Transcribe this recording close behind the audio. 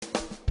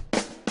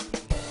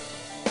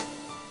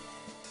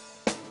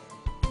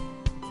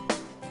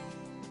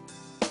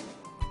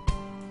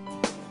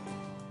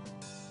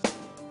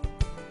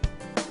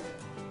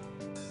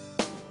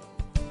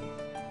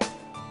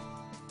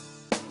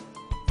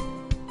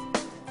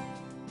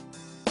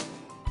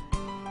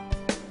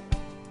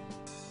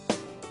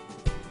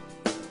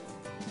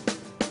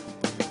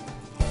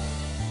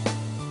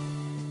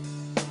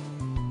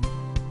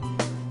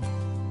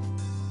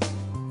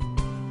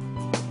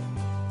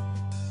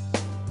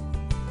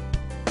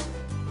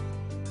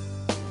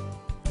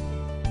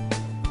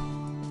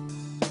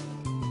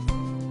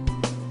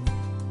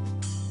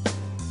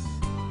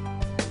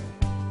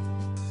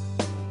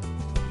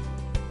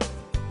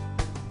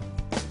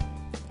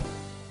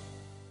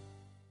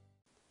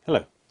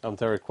Hello, I'm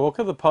Derek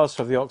Walker, the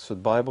pastor of the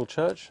Oxford Bible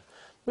Church.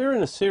 We're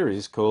in a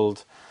series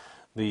called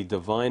The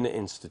Divine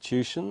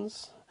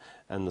Institutions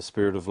and the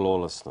Spirit of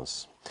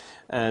Lawlessness.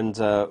 And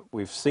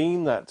we've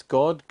seen that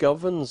God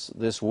governs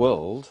this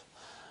world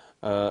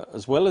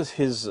as well as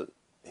his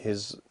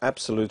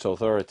absolute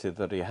authority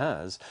that he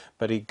has,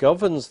 but he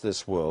governs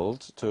this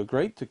world to a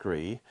great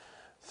degree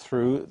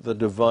through the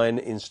divine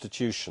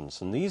institutions.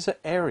 And these are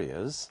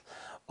areas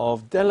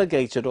of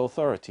delegated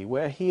authority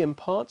where he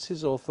imparts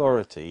his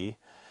authority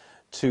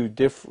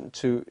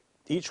to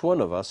each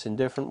one of us in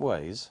different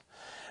ways,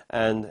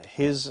 and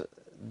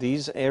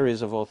these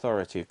areas of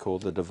authority are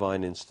called the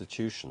divine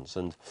institutions.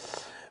 And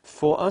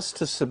for us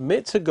to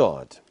submit to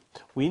God,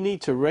 we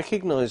need to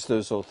recognize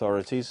those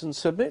authorities and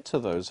submit to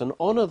those and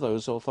honor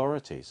those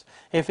authorities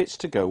if it's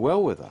to go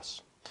well with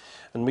us.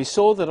 And we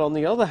saw that on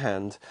the other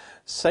hand,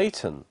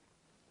 Satan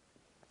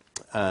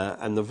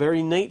and the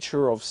very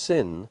nature of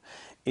sin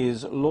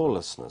is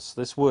lawlessness.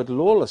 This word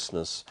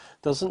lawlessness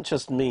doesn't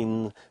just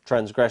mean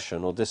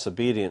transgression or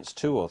disobedience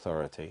to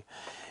authority.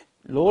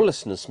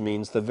 Lawlessness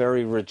means the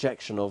very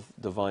rejection of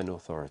divine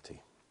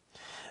authority,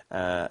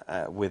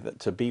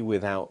 to be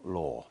without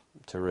law,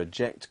 to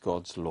reject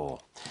God's law.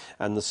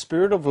 And the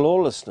spirit of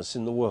lawlessness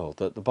in the world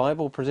that the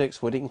Bible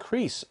predicts would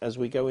increase as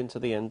we go into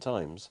the end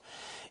times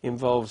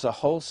involves a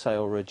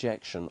wholesale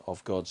rejection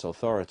of God's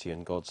authority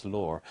and God's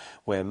law,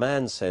 where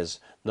man says,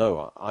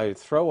 no, I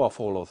throw off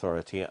all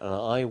authority and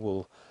I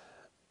will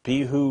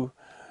be who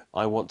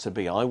I want to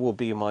be. I will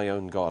be my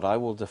own God. I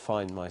will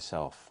define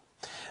myself.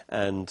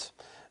 And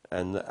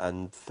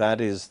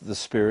that is the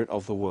spirit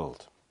of the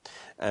world.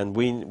 And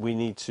we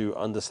need to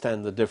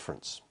understand the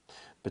difference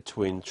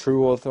between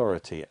true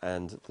authority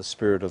and the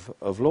spirit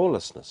of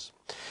lawlessness.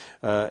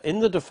 In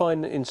the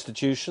divine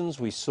institutions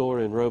we saw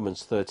in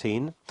Romans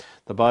 13,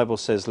 the Bible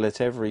says, let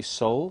every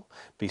soul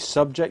be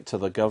subject to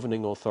the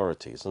governing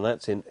authorities, and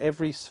that's in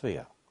every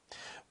sphere.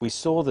 We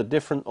saw the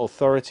different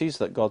authorities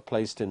that God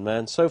placed in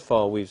man. So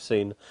far we've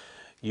seen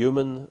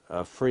human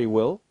free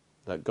will,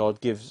 that God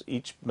gives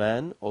each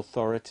man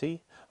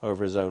authority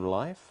over his own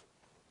life,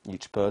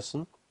 each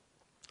person.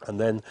 And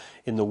then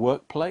in the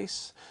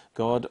workplace,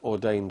 God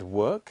ordained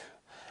work,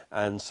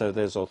 and so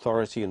there's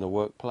authority in the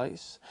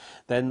workplace.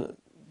 Then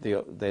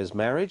there's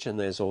marriage, and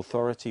there's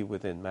authority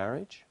within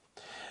marriage.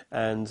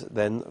 And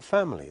then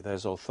family,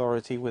 there's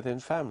authority within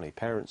family,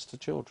 parents to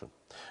children.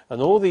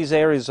 And all these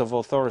areas of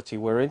authority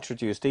were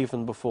introduced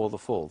even before the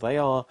fall. They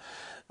are,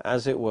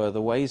 as it were,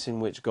 the ways in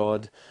which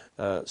God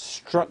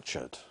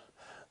structured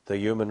the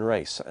human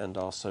race and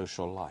our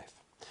social life.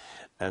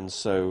 And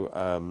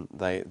so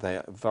they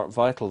are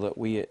vital that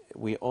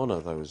we honor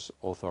those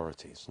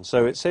authorities. And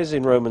so it says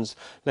in Romans,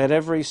 let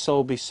every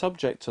soul be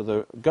subject to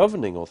the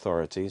governing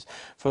authorities,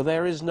 for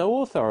there is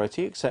no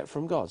authority except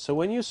from God. So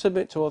when you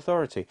submit to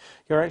authority,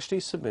 you're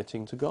actually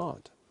submitting to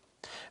God.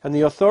 And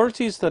the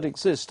authorities that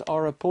exist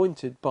are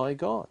appointed by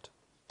God.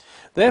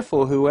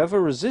 Therefore,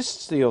 whoever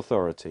resists the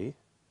authority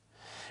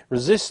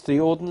resists the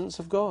ordinance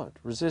of God,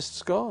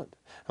 resists God.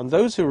 And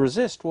those who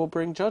resist will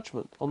bring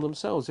judgment on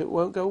themselves. It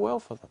won't go well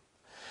for them.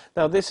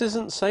 Now, this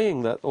isn't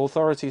saying that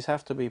authorities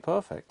have to be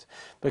perfect,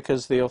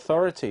 because the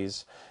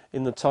authorities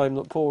in the time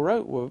that Paul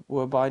wrote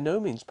were by no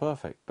means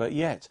perfect. But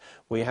yet,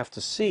 we have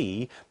to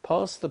see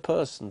past the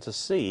person to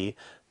see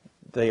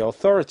the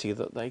authority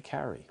that they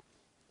carry.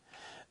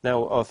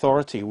 Now,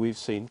 authority, we've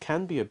seen,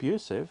 can be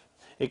abusive.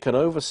 It can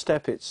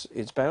overstep its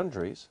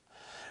boundaries,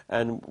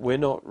 and we're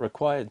not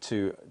required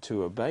to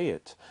obey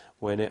it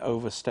when it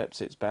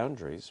oversteps its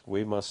boundaries.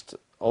 We must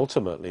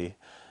ultimately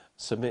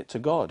submit to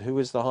God, who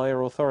is the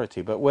higher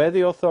authority. But where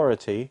the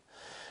authority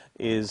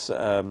is,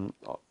 a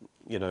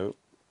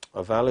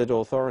valid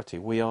authority,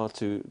 we are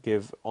to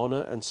give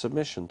honor and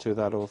submission to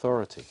that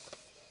authority.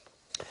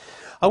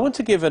 I want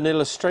to give an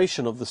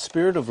illustration of the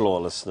spirit of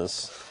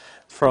lawlessness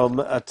from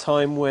a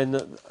time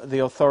when the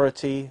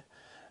authority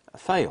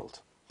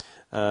failed,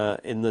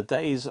 in the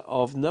days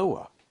of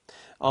Noah,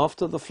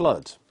 after the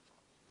flood.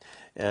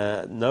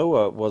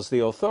 Noah was the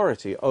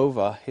authority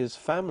over his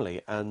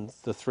family and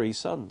the 3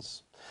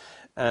 sons.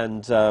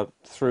 And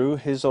through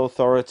his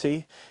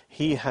authority,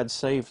 he had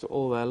saved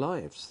all their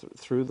lives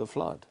through the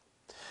flood.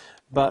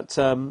 But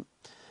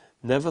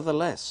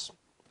nevertheless,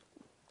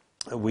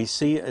 we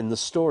see in the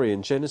story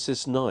in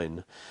Genesis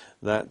 9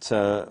 that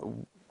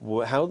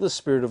how the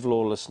spirit of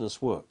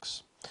lawlessness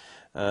works.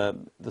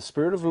 The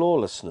spirit of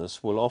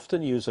lawlessness will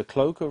often use a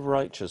cloak of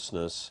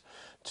righteousness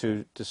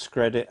to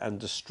discredit and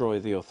destroy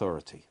the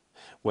authority.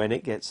 When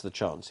it gets the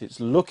chance, it's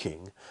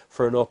looking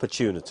for an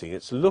opportunity.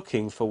 It's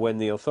looking for when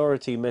the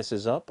authority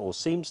messes up or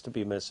seems to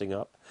be messing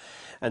up,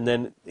 and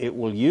then it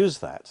will use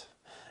that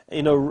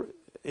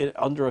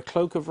under a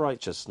cloak of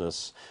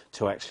righteousness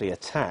to actually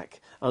attack,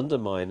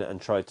 undermine,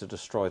 and try to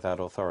destroy that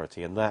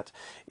authority. And that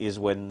is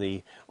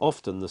when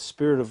often the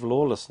spirit of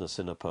lawlessness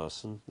in a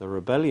person, the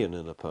rebellion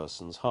in a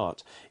person's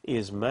heart,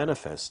 is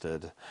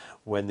manifested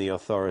when the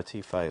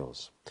authority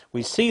fails.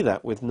 We see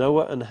that with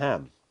Noah and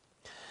Ham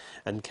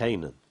and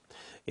Canaan.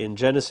 In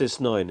Genesis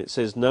 9, it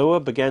says, Noah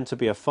began to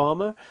be a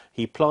farmer,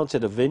 he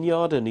planted a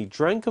vineyard, and he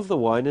drank of the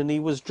wine, and he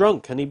was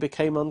drunk, and he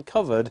became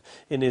uncovered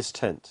in his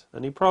tent.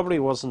 And he probably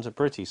wasn't a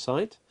pretty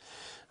sight.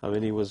 I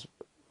mean, he was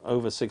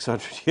over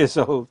 600 years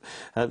old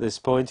at this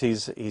point.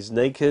 He's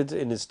naked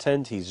in his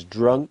tent, he's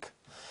drunk.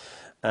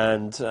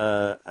 And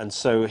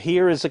so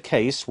here is a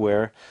case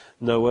where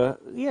Noah,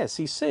 yes,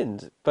 he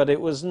sinned, but it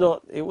was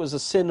a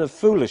sin of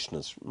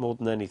foolishness more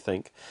than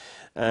anything.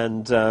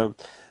 And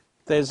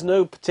there's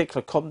no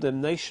particular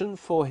condemnation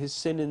for his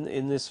sin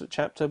in this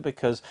chapter,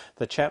 because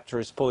the chapter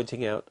is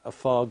pointing out a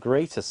far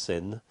greater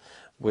sin,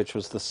 which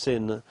was the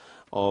sin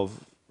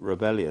of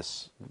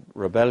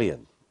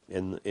rebellion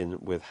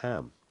with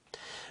Ham.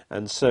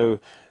 And so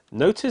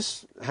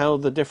notice how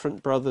the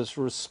different brothers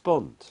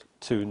respond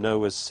to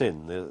Noah's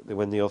sin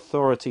when the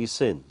authority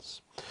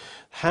sins.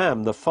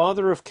 Ham, the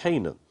father of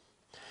Canaan,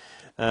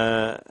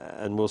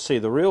 and we'll see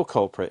the real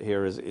culprit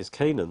here is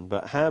Canaan,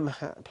 but Ham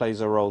plays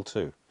a role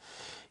too.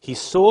 He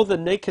saw the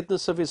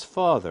nakedness of his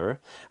father,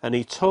 and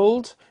he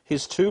told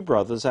his two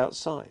brothers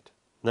outside.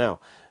 Now,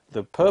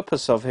 the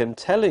purpose of him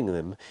telling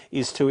them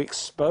is to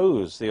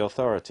expose the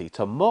authority,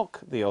 to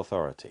mock the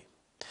authority.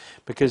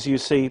 Because you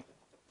see,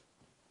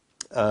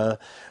 and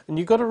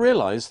you've got to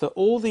realize that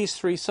all these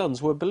three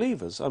sons were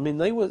believers. I mean,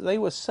 they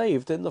were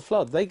saved in the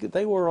flood.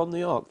 They were on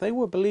the ark. They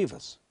were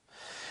believers.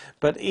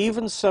 But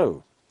even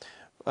so,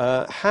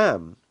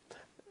 Ham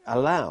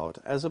allowed,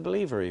 as a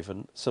believer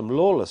even, some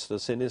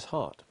lawlessness in his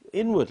heart.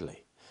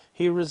 Inwardly,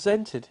 he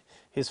resented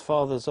his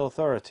father's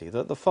authority,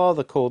 that the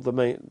father called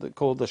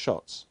the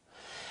shots.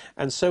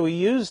 And so he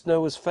used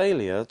Noah's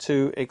failure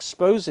to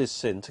expose his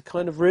sin, to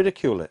kind of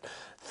ridicule it,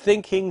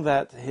 thinking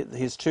that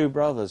his two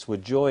brothers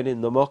would join in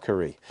the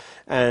mockery,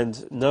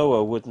 and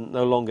Noah would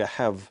no longer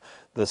have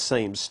the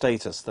same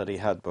status that he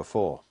had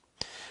before.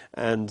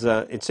 And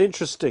it's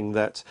interesting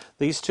that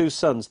these two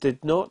sons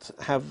did not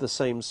have the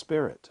same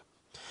spirit.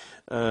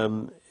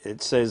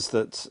 It says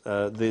that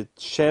the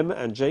Shem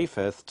and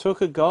Japheth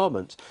took a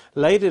garment,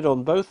 laid it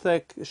on both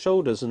their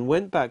shoulders, and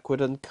went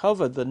backward and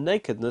covered the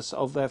nakedness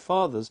of their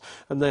fathers,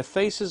 and their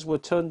faces were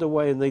turned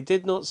away, and they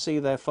did not see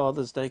their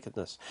father's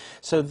nakedness.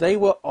 So they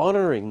were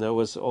honoring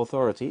Noah's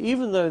authority,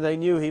 even though they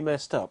knew he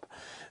messed up.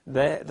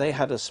 They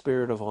had a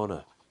spirit of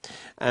honor,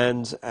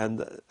 and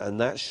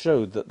that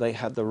showed that they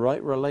had the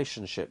right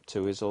relationship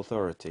to his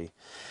authority,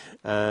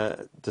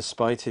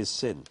 despite his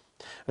sin.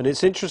 And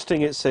it's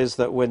interesting, it says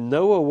that when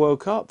Noah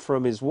woke up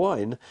from his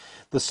wine,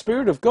 the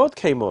Spirit of God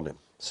came on him.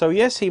 So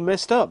yes, he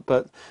messed up,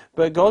 but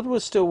God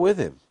was still with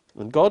him,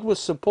 and God was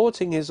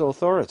supporting his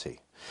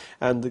authority.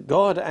 And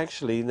God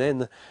actually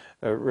then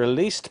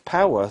released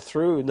power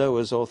through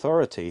Noah's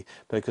authority,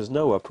 because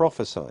Noah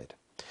prophesied.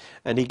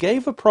 And he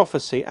gave a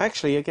prophecy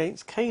actually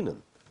against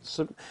Canaan,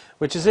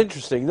 which is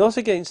interesting, not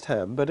against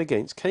Ham, but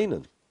against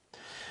Canaan.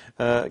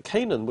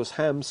 Canaan was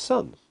Ham's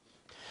son.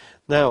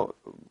 Now,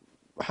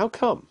 how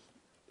come?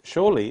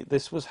 Surely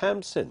this was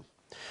Ham's sin.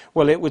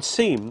 Well, it would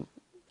seem,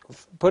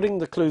 putting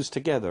the clues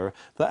together,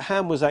 that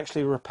Ham was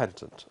actually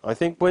repentant. I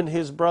think when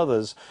his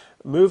brothers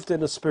moved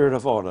in a spirit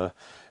of honor,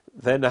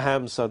 then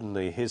Ham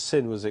suddenly, his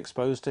sin was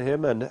exposed to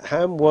him, and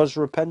Ham was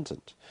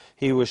repentant.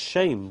 He was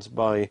shamed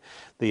by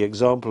the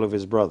example of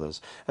his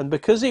brothers. And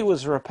because he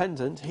was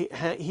repentant,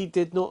 he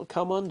did not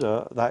come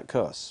under that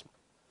curse.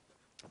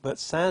 But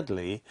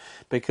sadly,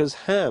 because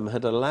Ham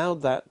had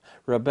allowed that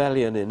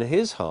rebellion in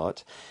his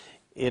heart,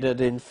 it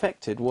had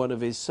infected one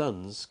of his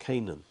sons,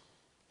 Canaan.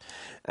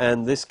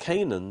 And this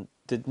Canaan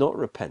did not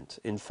repent.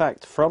 In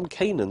fact, from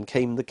Canaan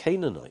came the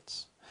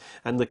Canaanites.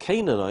 And the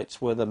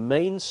Canaanites were the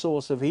main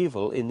source of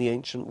evil in the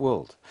ancient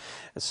world.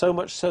 So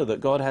much so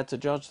that God had to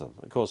judge them.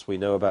 Of course, we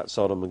know about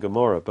Sodom and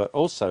Gomorrah, but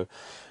also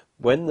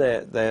when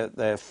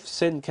their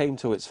sin came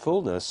to its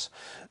fullness,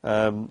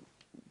 the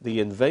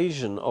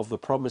invasion of the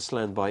Promised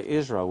Land by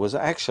Israel was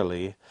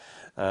actually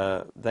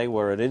they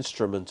were an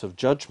instrument of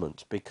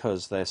judgment,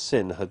 because their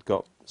sin had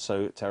got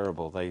so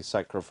terrible. They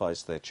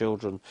sacrificed their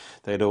children.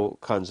 They had all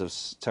kinds of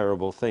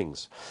terrible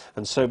things.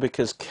 And so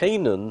because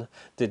Canaan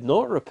did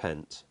not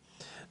repent,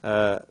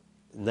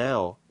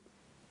 now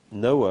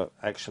Noah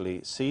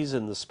actually sees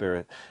in the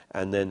Spirit,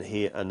 and then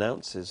he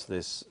announces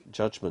this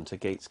judgment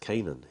against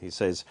Canaan. He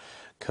says,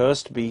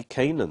 "Cursed be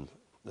Canaan,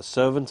 the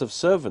servant of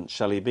servants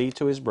shall he be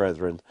to his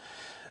brethren."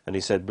 And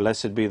he said,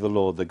 "Blessed be the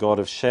Lord, the God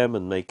of Shem,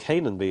 and may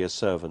Canaan be his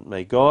servant.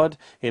 May God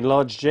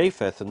enlarge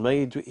Japheth, and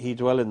may he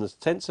dwell in the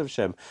tents of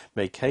Shem.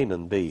 May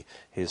Canaan be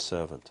his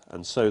servant."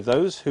 And so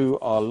those who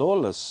are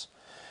lawless,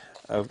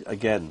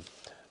 again,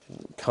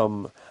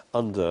 come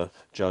under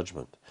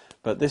judgment.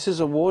 But this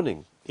is a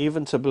warning,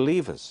 even to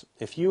believers.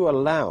 If you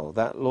allow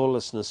that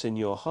lawlessness in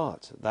your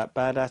heart, that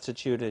bad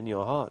attitude in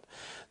your heart,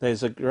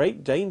 there's a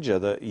great danger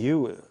that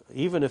you,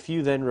 even if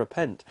you then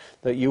repent,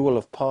 that you will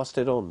have passed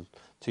it on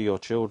to your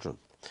children.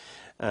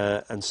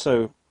 And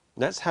so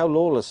that's how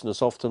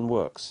lawlessness often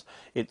works.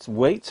 It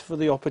waits for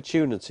the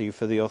opportunity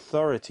for the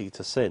authority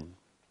to sin.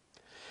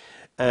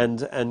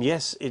 And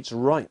yes, it's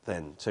right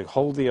then to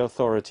hold the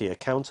authority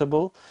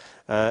accountable.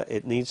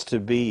 It needs to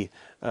be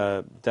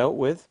dealt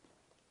with.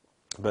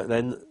 But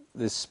then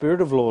this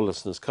spirit of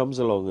lawlessness comes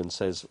along and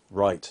says,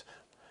 right,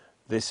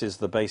 this is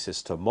the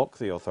basis to mock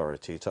the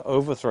authority, to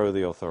overthrow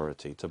the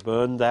authority, to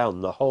burn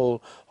down the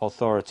whole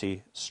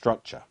authority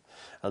structure.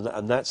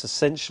 And that's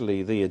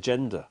essentially the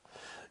agenda,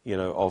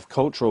 of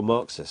cultural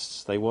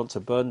Marxists. They want to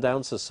burn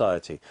down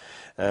society,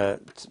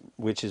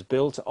 which is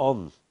built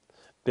on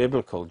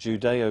biblical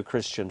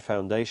Judeo-Christian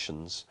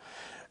foundations,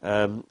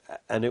 and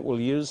it will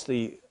use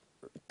the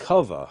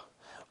cover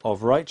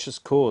of righteous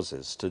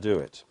causes to do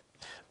it.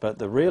 But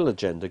the real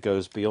agenda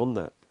goes beyond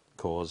that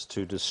cause,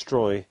 to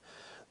destroy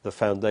the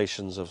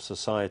foundations of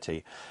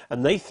society.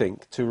 And they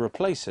think to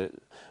replace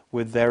it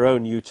with their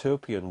own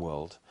utopian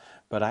world.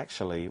 But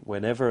actually,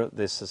 whenever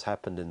this has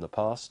happened in the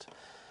past,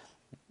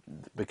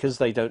 because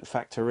they don't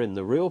factor in,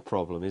 the real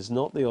problem is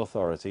not the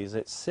authorities,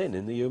 it's sin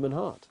in the human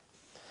heart.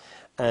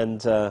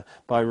 And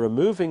by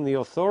removing the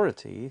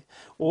authority,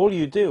 all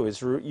you do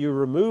is you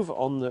remove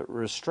on the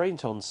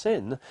restraint on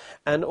sin,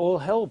 and all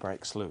hell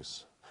breaks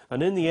loose.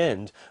 And in the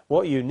end,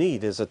 what you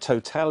need is a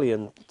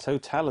totalitarian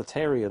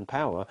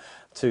power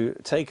to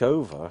take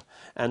over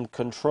and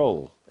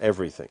control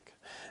everything.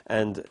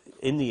 And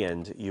in the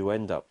end, you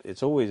end up,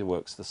 it always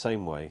works the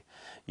same way,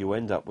 you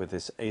end up with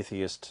this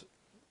atheist,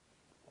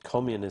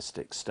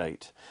 communistic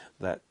state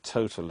that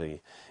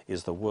totally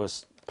is the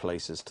worst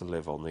places to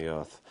live on the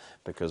earth,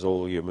 because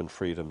all human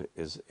freedom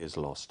is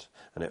lost.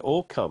 And it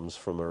all comes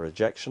from a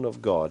rejection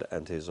of God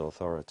and his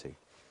authority.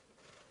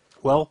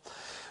 Well,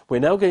 we're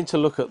now going to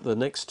look at the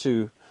next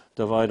two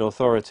divine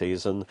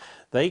authorities, and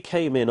they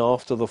came in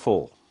after the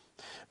fall,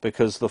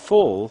 because the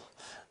fall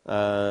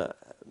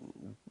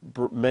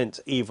meant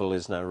evil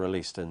is now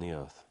released in the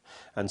earth.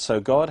 And so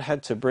God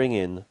had to bring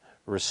in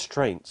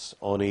restraints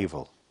on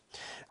evil.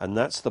 And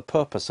that's the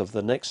purpose of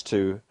the next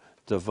two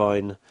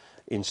divine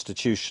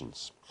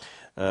institutions,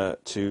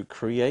 to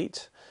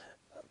create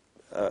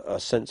a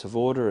sense of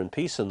order and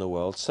peace in the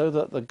world so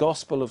that the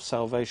gospel of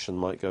salvation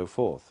might go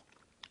forth.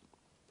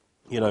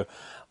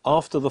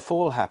 After the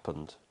fall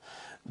happened,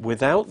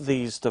 without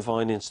these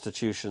divine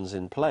institutions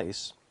in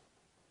place,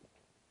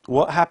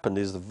 what happened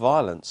is the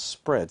violence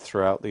spread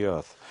throughout the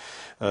earth.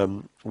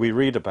 We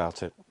read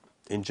about it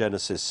in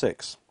Genesis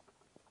 6.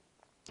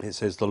 It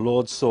says, "The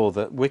Lord saw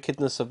that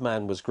wickedness of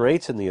man was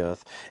great in the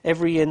earth.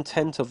 Every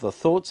intent of the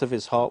thoughts of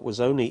his heart was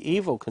only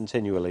evil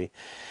continually.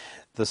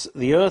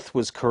 The earth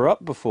was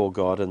corrupt before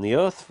God, and the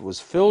earth was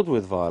filled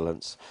with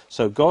violence.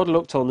 So God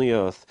looked on the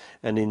earth,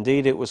 and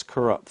indeed it was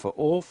corrupt, for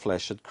all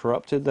flesh had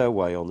corrupted their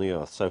way on the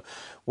earth." So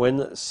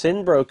when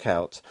sin broke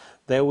out,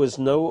 there was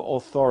no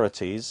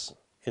authorities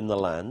in the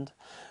land,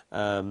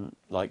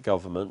 like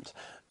government,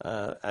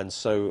 and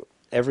so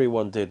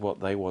everyone did what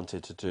they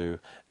wanted to do,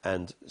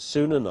 and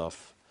soon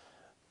enough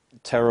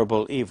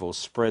terrible evil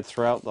spread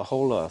throughout the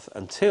whole earth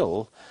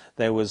until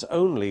there was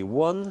only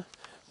one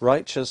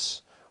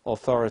righteous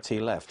authority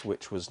left,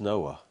 which was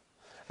Noah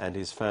and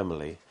his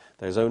family.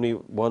 There's only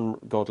one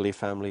godly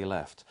family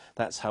left.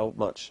 That's how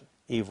much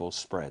evil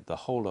spread. The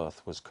whole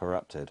earth was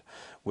corrupted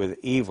with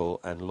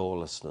evil and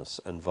lawlessness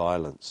and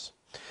violence.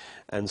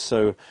 And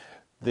so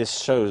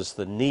this shows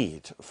the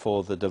need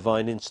for the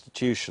divine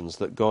institutions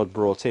that God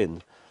brought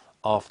in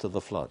after the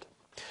flood.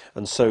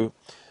 And so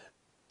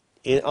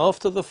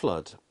after the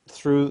flood,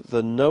 through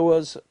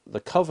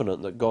the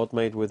covenant that God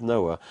made with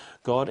Noah,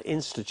 God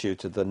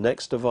instituted the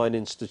next divine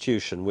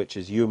institution, which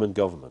is human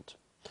government,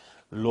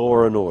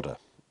 law and order,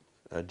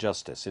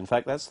 justice. In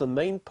fact, that's the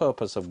main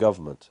purpose of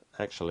government,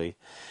 actually.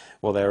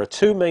 Well, there are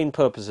two main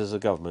purposes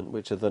of government,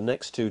 which are the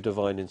next two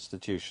divine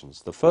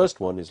institutions. The first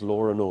one is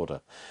law and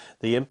order,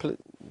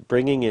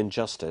 bringing in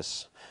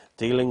justice,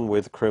 dealing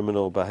with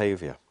criminal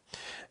behavior.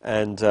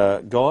 And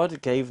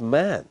God gave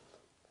man,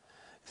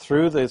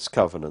 through this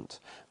covenant,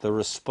 the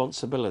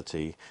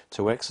responsibility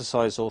to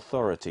exercise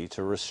authority,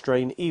 to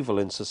restrain evil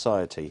in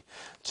society,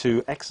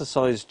 to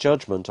exercise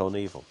judgment on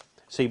evil.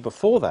 See,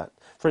 before that,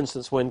 for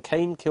instance, when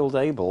Cain killed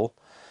Abel,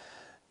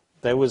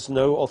 there was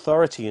no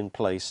authority in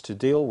place to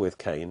deal with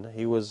Cain.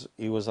 He was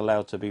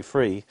allowed to be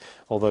free,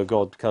 although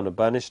God kind of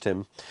banished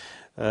him.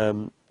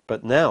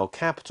 But now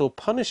capital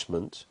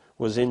punishment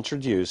was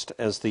introduced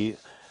as the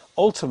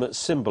ultimate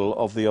symbol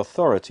of the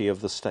authority of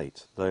the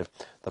state, the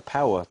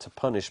power to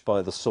punish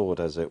by the sword,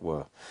 as it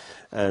were.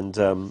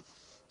 And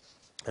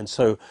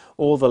so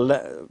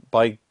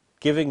by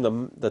giving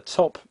them the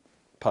top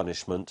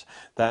punishment,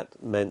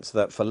 that meant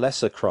that for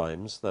lesser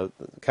crimes, the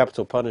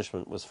capital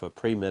punishment was for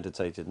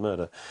premeditated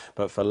murder,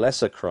 but for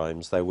lesser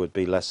crimes there would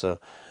be lesser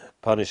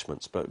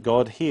punishments. But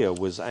God here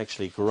was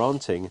actually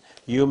granting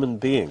human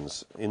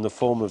beings, in the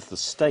form of the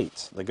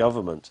state, the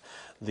government,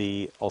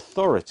 the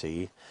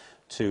authority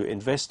to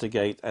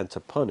investigate and to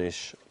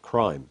punish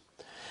crime.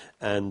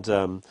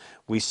 And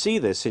we see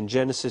this in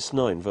Genesis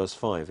 9, verse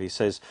 5. He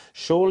says,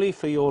 "Surely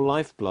for your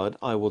lifeblood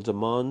I will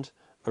demand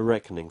a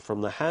reckoning.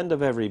 From the hand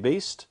of every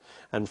beast,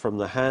 and from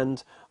the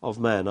hand of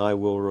man I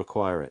will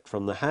require it.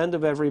 From the hand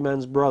of every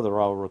man's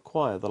brother I will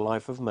require the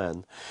life of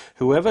man.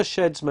 Whoever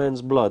sheds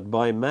man's blood,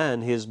 by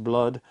man his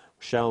blood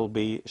shall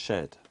be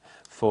shed.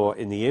 For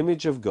in the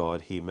image of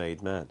God he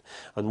made man.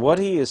 And what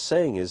he is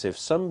saying is, if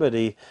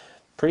somebody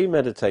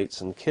premeditates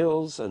and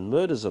kills and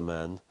murders a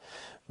man,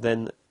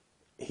 then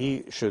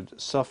he should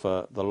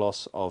suffer the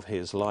loss of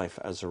his life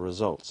as a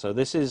result. So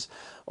this is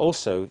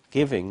also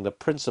giving the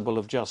principle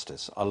of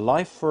justice, a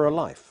life for a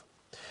life.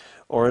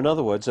 Or in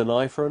other words, an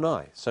eye for an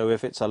eye. So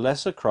if it's a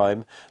lesser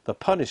crime, the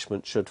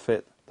punishment should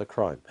fit the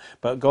crime.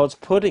 But God's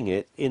putting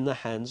it in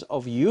the hands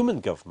of human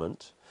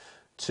government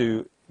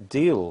to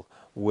deal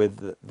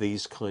with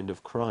these kind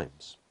of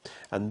crimes.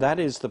 And that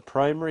is the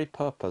primary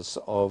purpose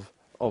of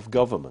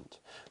government,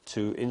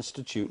 to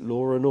institute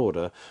law and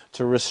order,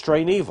 to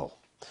restrain evil,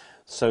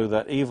 so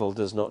that evil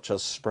does not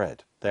just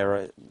spread.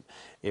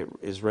 It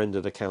is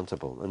rendered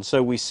accountable. And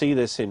so we see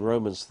this in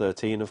Romans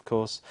 13, of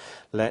course.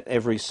 Let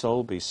every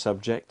soul be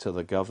subject to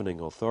the governing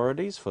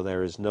authorities, for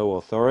there is no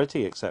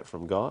authority except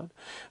from God,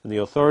 and the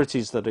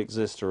authorities that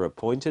exist are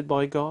appointed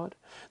by God.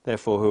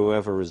 Therefore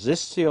whoever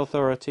resists the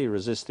authority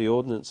resists the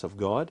ordinance of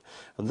God,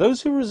 and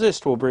those who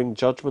resist will bring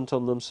judgment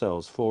on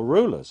themselves. For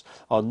rulers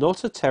are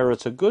not a terror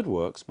to good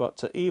works, but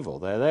to evil.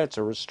 They're there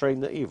to restrain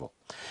the evil.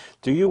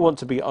 Do you want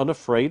to be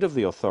unafraid of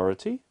the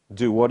authority?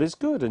 Do what is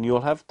good, and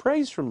you'll have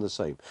praise from the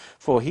same.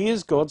 For he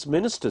is God's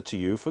minister to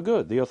you for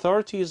good. The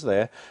authority is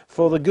there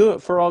for the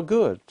good, for our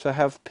good, to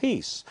have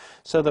peace,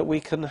 so that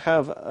we can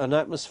have an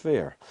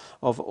atmosphere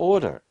of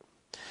order.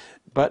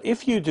 But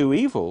if you do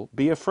evil,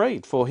 be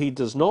afraid, for he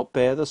does not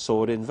bear the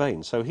sword in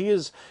vain. So he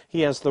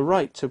has the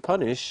right to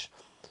punish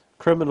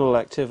criminal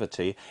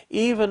activity,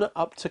 even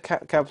up to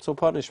capital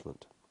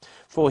punishment.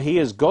 For he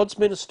is God's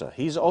minister.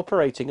 He's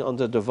operating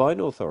under divine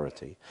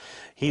authority.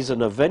 He's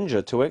an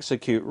avenger to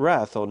execute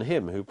wrath on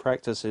him who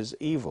practices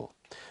evil.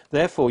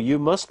 Therefore you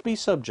must be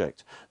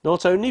subject,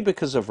 not only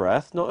because of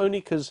wrath, not only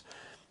because,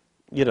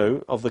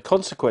 of the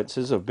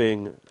consequences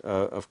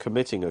of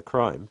committing a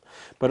crime,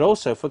 but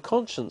also for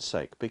conscience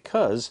sake,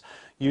 because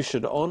you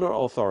should honor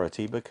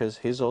authority, because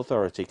his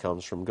authority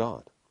comes from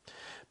God.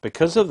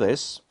 Because of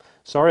this,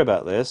 sorry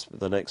about this,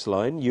 the next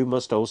line, you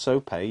must also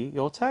pay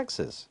your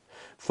taxes.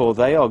 For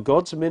they are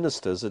God's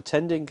ministers,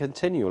 attending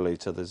continually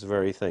to this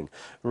very thing.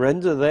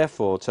 Render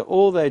therefore to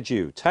all their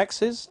due: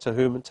 taxes, to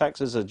whom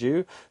taxes are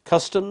due;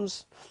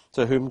 customs,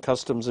 to whom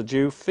customs are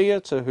due; fear,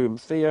 to whom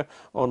fear;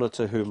 honour,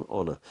 to whom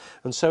honour.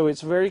 And so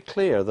it's very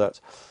clear that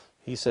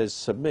he says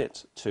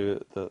submit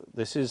to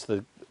this is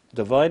the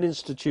divine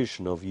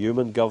institution of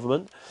human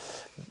government.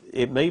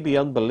 It may be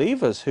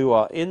unbelievers who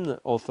are in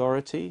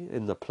authority,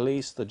 in the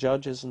police, the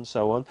judges and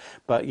so on,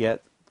 but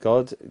yet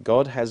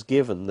God has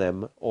given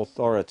them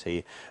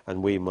authority,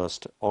 and we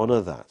must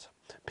honour that.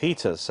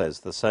 Peter says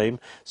the same: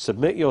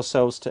 submit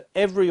yourselves to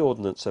every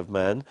ordinance of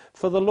man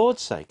for the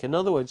Lord's sake. In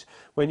other words,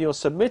 when you're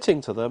submitting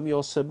to them,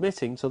 you're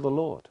submitting to the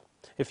Lord.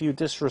 If you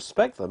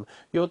disrespect them,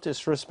 you're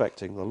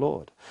disrespecting the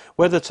Lord.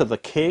 Whether to the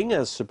king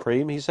as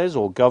supreme, he says,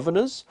 or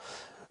governors,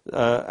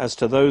 as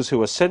to those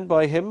who are sent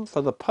by him,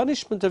 for the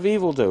punishment of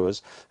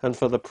evildoers and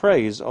for the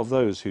praise of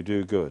those who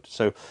do good.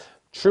 So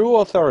true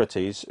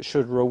authorities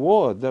should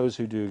reward those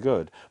who do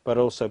good, but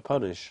also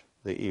punish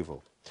the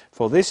evil.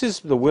 For this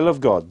is the will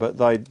of God, but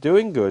by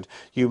doing good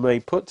you may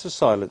put to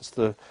silence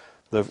the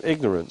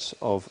ignorance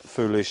of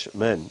foolish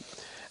men.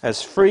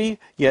 As free,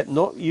 yet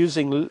not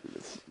using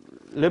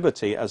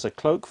liberty as a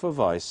cloak for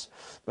vice,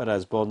 but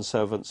as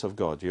bondservants of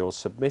God. You're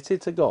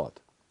submitted to God,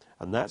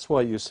 and that's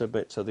why you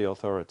submit to the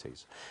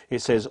authorities.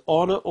 It says,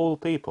 honour all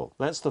people.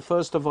 That's the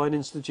first divine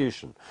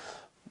institution.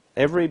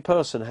 Every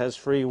person has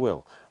free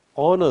will.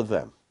 Honour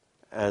them,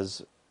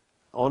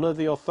 honour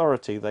the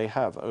authority they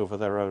have over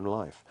their own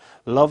life.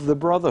 Love the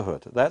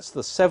brotherhood. That's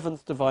the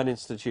seventh divine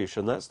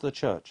institution. That's the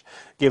church.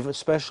 Give a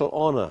special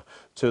honour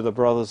to the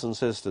brothers and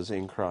sisters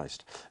in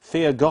Christ.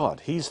 Fear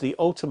God. He's the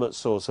ultimate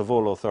source of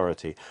all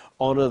authority.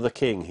 Honour the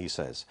king, he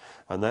says.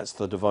 And that's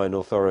the divine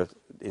authority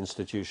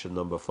institution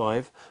number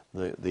 5,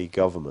 the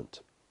government.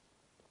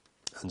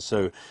 And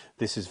so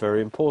this is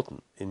very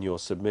important in your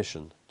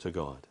submission to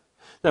God.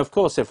 Now, of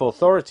course, if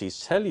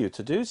authorities tell you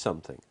to do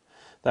something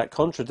that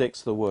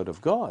contradicts the word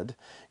of God,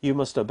 you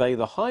must obey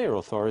the higher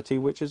authority,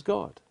 which is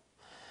God.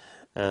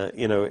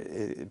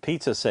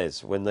 Peter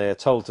says, when they are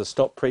told to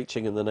stop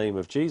preaching in the name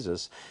of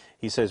Jesus,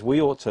 he says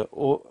we ought to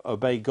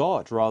obey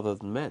God rather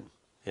than men.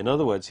 In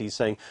other words, he's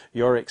saying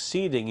you're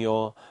exceeding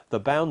the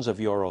bounds of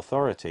your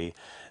authority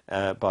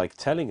by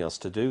telling us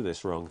to do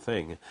this wrong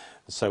thing,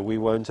 so we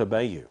won't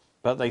obey you.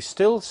 But they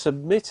still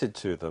submitted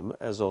to them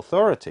as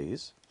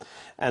authorities,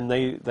 and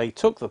they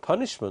took the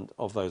punishment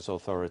of those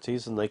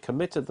authorities, and they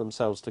committed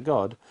themselves to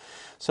God.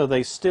 So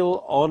they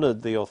still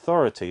honoured the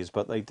authorities,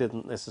 but they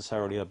didn't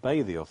necessarily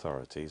obey the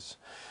authorities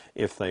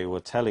if they were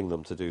telling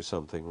them to do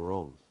something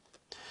wrong.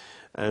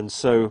 And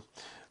so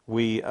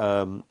we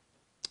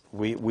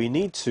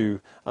need to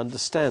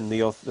understand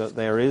that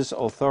there is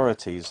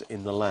authorities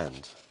in the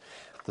land.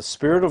 The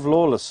spirit of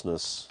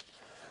lawlessness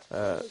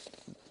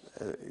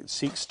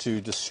seeks to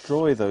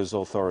destroy those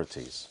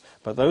authorities.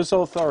 But those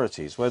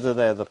authorities, whether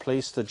they're the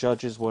police, the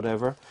judges,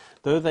 whatever,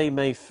 though they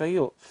may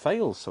fail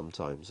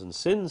sometimes and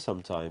sin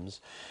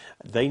sometimes,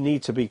 they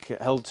need to be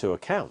held to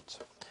account.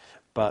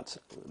 But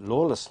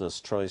lawlessness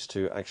tries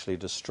to actually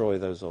destroy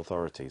those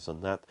authorities,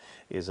 and that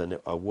is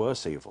a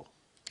worse evil.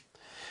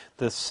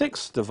 The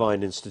sixth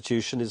divine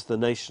institution is the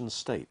nation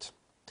state,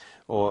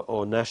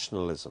 or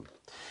nationalism.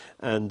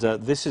 And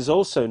this is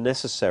also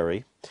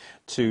necessary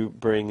to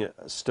bring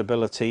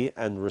stability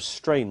and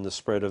restrain the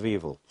spread of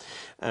evil.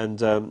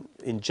 And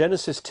in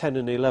Genesis 10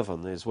 and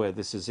 11 is where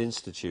this is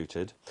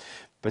instituted.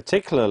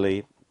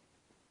 Particularly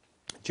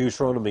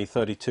Deuteronomy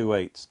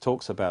 32:8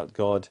 talks about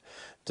God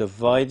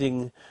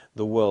dividing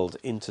the world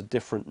into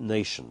different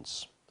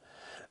nations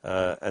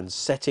and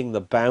setting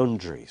the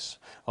boundaries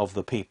of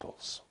the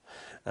peoples.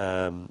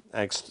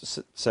 Acts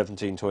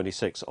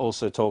 17:26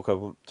 also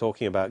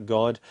talking about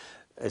God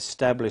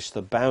establish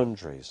the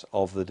boundaries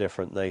of the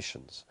different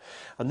nations.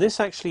 And this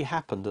actually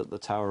happened at the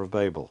Tower of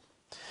Babel,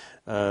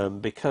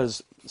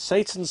 because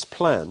Satan's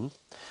plan,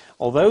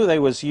 although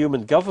there was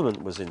human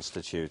government was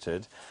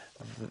instituted,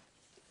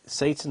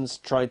 Satan's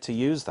tried to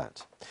use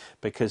that,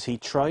 because he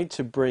tried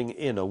to bring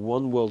in a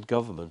one world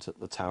government at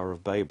the Tower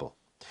of Babel.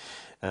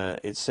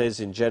 It says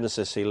in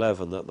Genesis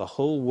 11 that the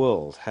whole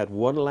world had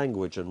one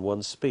language and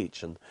one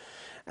speech, and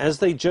as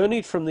they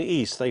journeyed from the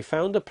east, they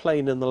found a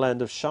plain in the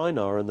land of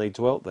Shinar, and they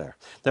dwelt there.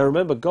 Now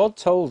remember, God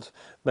told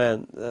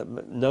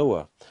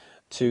Noah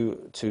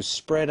to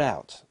spread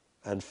out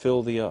and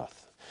fill the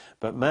earth.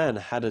 But man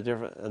had a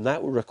different, and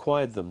that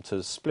required them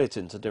to split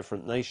into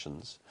different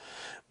nations.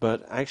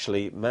 But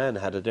actually, man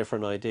had a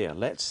different idea.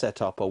 Let's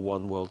set up a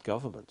one world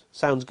government.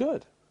 Sounds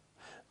good.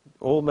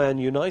 All man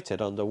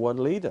united under one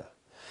leader.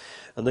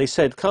 And they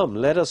said, come,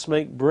 let us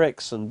make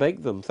bricks and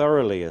bake them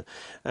thoroughly.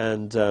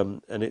 And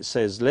it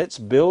says, let's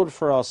build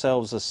for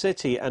ourselves a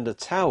city and a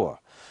tower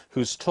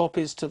whose top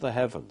is to the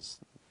heavens,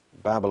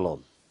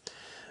 Babylon.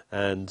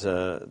 And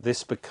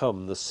this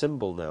become the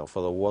symbol now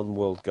for the one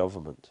world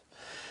government.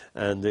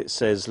 And it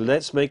says,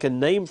 let's make a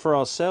name for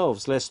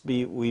ourselves, lest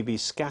we be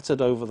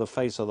scattered over the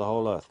face of the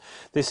whole earth.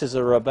 This is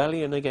a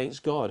rebellion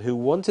against God, who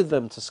wanted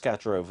them to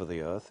scatter over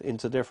the earth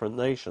into different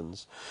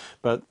nations.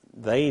 But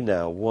they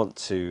now want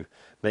to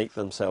make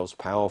themselves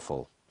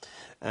powerful.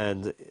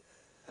 And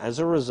as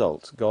a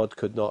result, God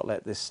could not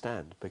let this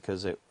stand,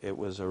 because it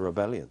was a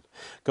rebellion.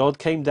 God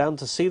came down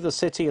to see the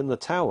city and the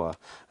tower,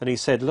 and he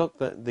said, look,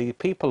 the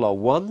people are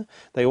one,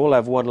 they all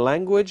have one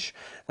language,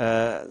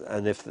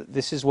 and if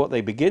this is what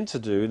they begin to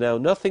do, now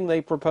nothing they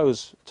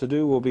propose to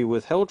do will be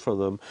withheld from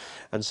them.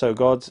 And so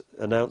God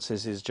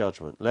announces his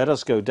judgment. Let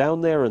us go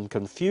down there and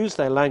confuse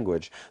their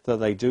language, that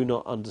they do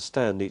not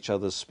understand each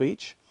other's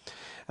speech.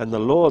 And the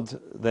Lord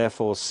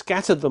therefore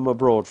scattered them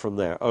abroad from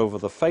there over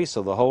the face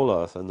of the whole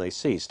earth, and they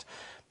ceased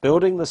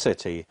building the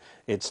city.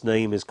 Its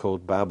name is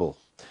called Babel,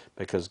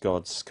 because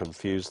God's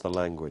confused the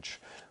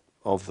language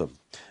of them.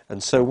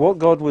 And so what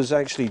God was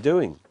actually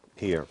doing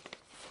here,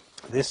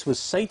 this was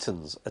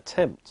Satan's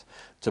attempt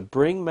to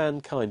bring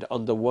mankind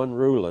under one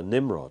ruler,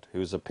 Nimrod,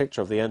 who is a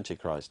picture of the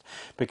Antichrist.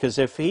 Because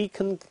if he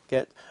can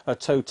get a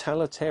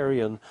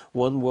totalitarian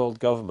one world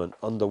government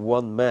under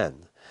one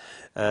man,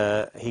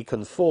 he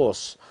can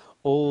force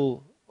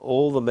all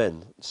the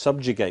men,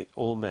 subjugate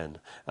all men,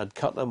 and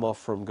cut them off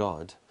from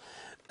God,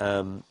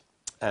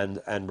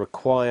 and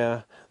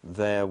require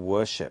their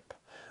worship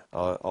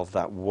of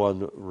that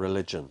one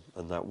religion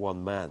and that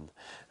one man,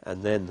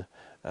 and then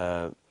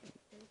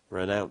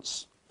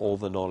renounce all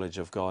the knowledge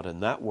of God.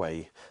 And that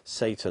way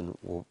Satan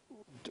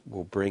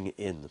will bring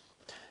in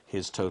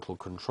his total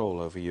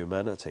control over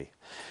humanity.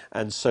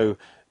 And so,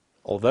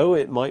 although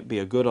it might be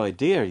a good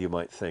idea, you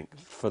might think,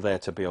 for there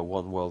to be a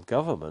one world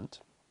government,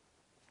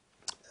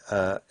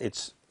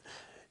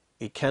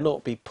 it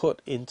cannot be put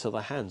into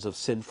the hands of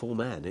sinful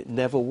man. It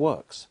never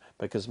works,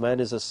 because man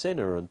is a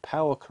sinner and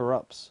power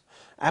corrupts.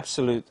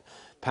 Absolute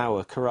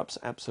power corrupts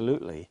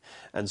absolutely.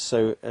 And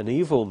so an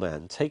evil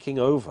man taking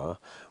over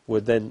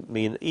would then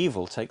mean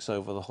evil takes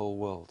over the whole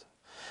world.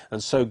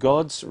 And so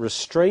God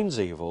restrains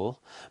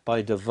evil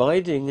by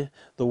dividing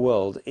the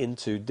world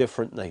into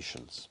different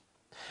nations.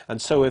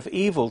 And so if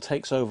evil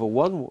takes over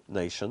one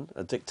nation,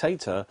 a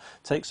dictator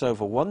takes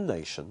over one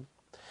nation,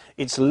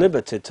 it's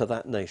limited to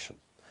that nation.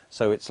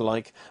 So it's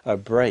like a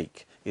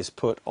brake is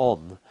put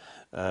on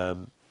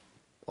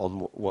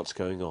what's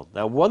going on.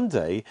 Now one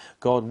day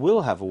God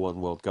will have a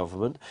one world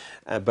government,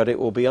 but it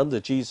will be under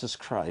Jesus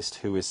Christ,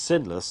 who is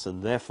sinless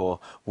and therefore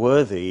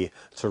worthy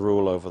to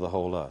rule over the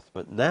whole earth.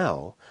 But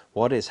now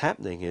what is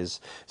happening is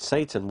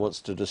Satan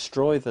wants to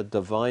destroy the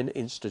divine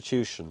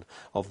institution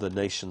of the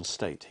nation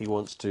state. He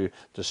wants to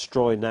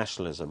destroy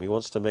nationalism. He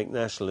wants to make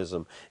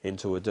nationalism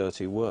into a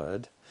dirty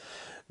word,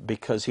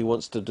 because he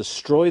wants to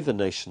destroy the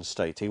nation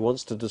state. He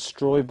wants to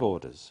destroy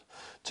borders,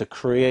 to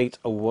create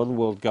a one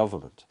world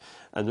government.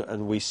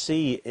 And we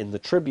see in the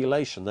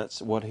tribulation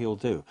that's what he'll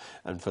do.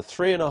 And for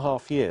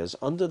 3.5 years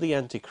under the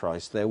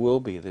Antichrist there will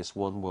be this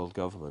one world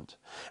government,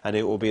 and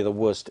it will be the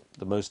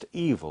most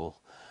evil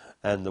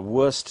and the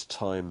worst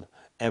time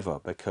ever,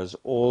 because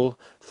all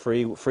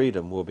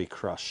freedom will be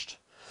crushed.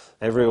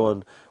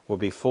 Everyone will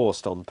be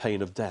forced on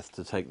pain of death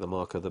to take the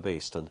mark of the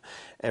beast, and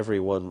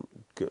everyone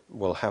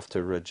will have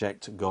to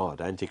reject God.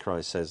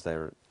 Antichrist says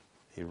there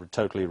He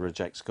totally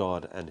rejects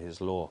God and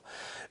his law,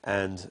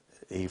 and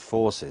he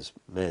forces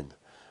men,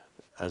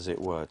 as it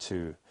were,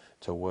 to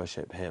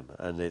worship him.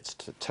 And it's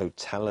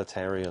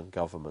totalitarian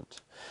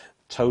government,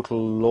 total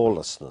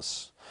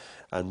lawlessness,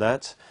 and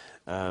that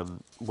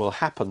will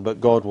happen, but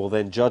God will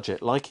then judge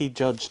it. Like he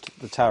judged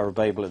the Tower of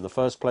Babel in the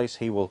first place,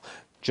 he will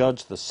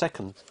judge the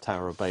second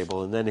Tower of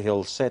Babel, and then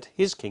he'll set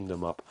his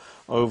kingdom up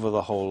over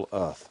the whole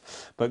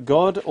earth. But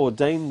God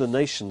ordained the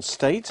nation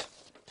state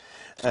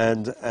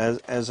and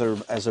as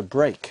a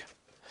break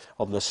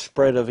on the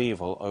spread of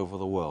evil over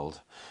the world,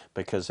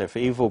 because if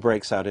evil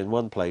breaks out in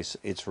one place,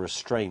 it's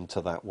restrained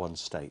to that one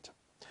state.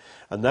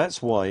 And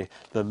that's why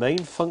the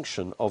main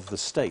function of the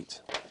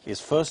state is,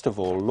 first of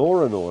all,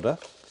 law and order,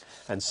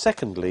 and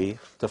secondly,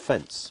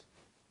 defense.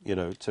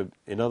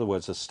 In other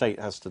words, a state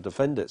has to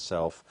defend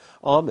itself,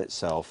 arm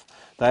itself.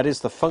 That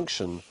is the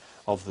function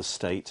of the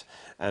state,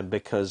 and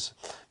because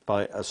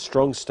by a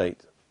strong state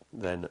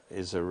then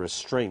is a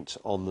restraint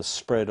on the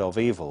spread of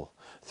evil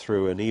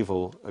through an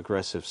evil,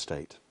 aggressive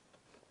state.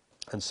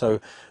 And so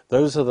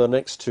those are the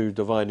next two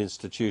divine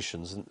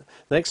institutions. And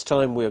next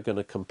time we're going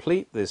to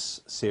complete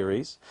this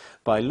series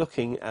by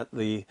looking at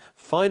the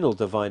final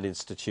divine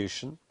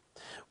institution,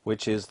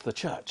 which is the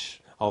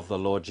Church of the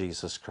Lord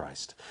Jesus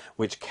Christ,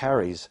 which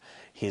carries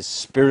his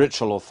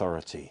spiritual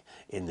authority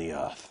in the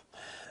earth.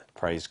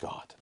 Praise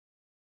God.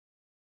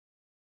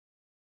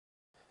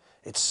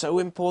 It's so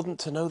important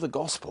to know the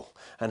gospel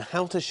and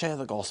how to share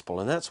the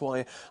gospel, and that's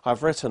why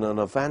I've written an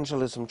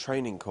evangelism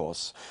training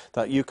course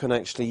that you can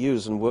actually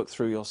use and work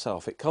through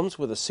yourself. It comes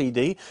with a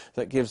CD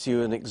that gives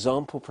you an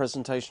example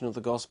presentation of the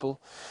gospel,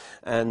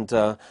 and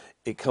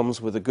it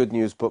comes with a good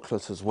news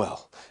booklet as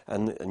well,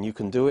 and you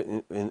can do it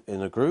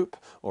in a group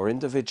or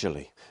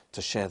individually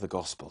to share the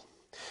gospel.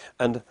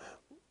 And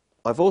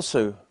I've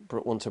also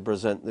want to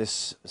present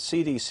this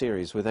CD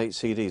series with 8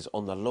 CDs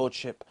on the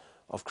Lordship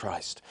of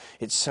Christ.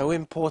 It's so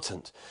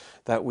important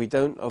that we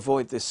don't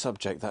avoid this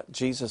subject, that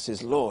Jesus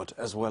is Lord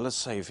as well as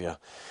Saviour.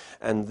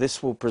 And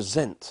this will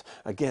present,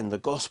 again, the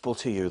gospel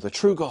to you, the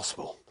true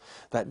gospel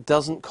that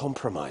doesn't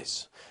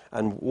compromise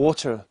and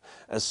water,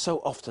 as so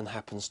often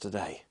happens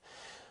today.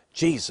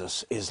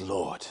 Jesus is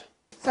Lord.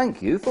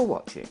 Thank you for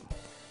watching.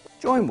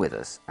 Join with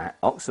us at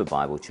Oxford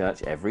Bible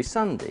Church every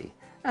Sunday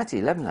at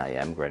 11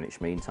 AM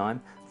Greenwich Mean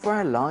Time for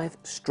our live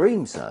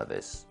stream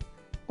service.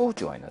 Or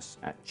join us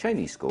at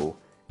Cheney School,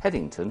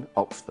 Headington,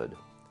 Oxford,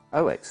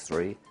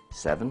 OX3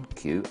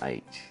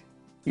 7QH.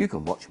 You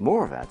can watch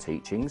more of our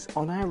teachings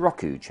on our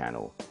Roku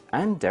channel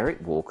and Derek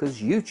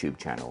Walker's YouTube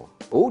channel.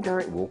 All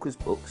Derek Walker's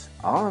books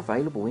are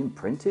available in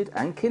printed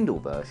and Kindle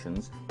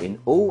versions in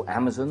all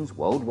Amazons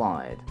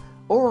worldwide,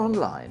 or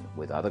online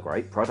with other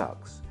great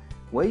products,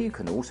 where you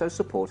can also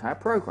support our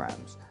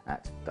programs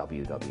at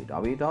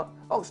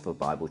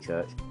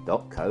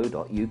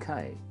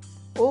www.oxfordbiblechurch.co.uk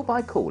or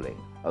by calling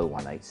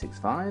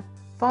 01865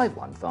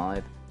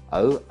 515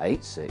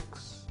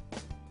 086.